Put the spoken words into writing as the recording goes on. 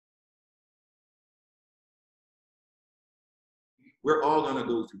We're all going to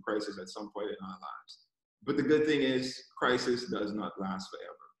go through crisis at some point in our lives. But the good thing is, crisis does not last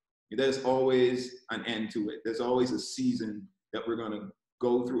forever. There's always an end to it. There's always a season that we're going to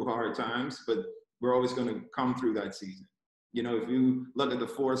go through hard times, but we're always going to come through that season. You know, if you look at the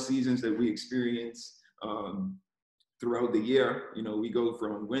 4 seasons that we experience throughout the year, you know, we go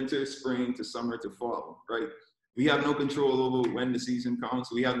from winter, spring, to summer, to fall, right? We have no control over when the season comes.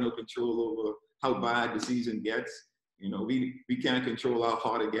 We have no control over how bad the season gets. You know, we can't control how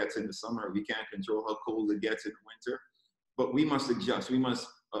hot it gets in the summer. We can't control how cold it gets in the winter. But we must adjust. We must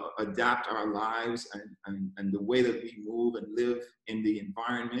adapt our lives and the way that we move and live in the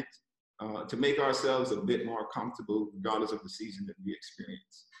environment to make ourselves a bit more comfortable regardless of the season that we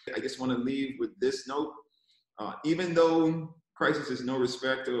experience. I just want to leave with this note. Even though crisis is no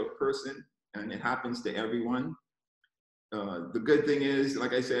respecter of person and it happens to everyone, the good thing is,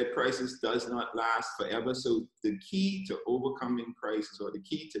 like I said, crisis does not last forever. So the key to overcoming crisis, or the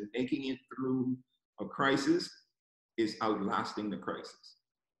key to making it through a crisis, is outlasting the crisis,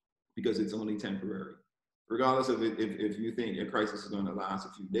 because it's only temporary. Regardless of if you think your crisis is going to last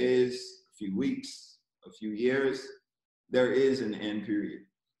a few days, a few weeks, a few years, there is an end period.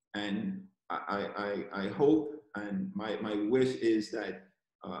 And I hope, and my wish is that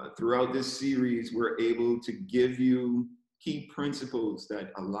throughout this series, we're able to give you key principles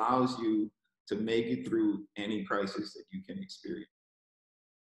that allows you to make it through any crisis that you can experience.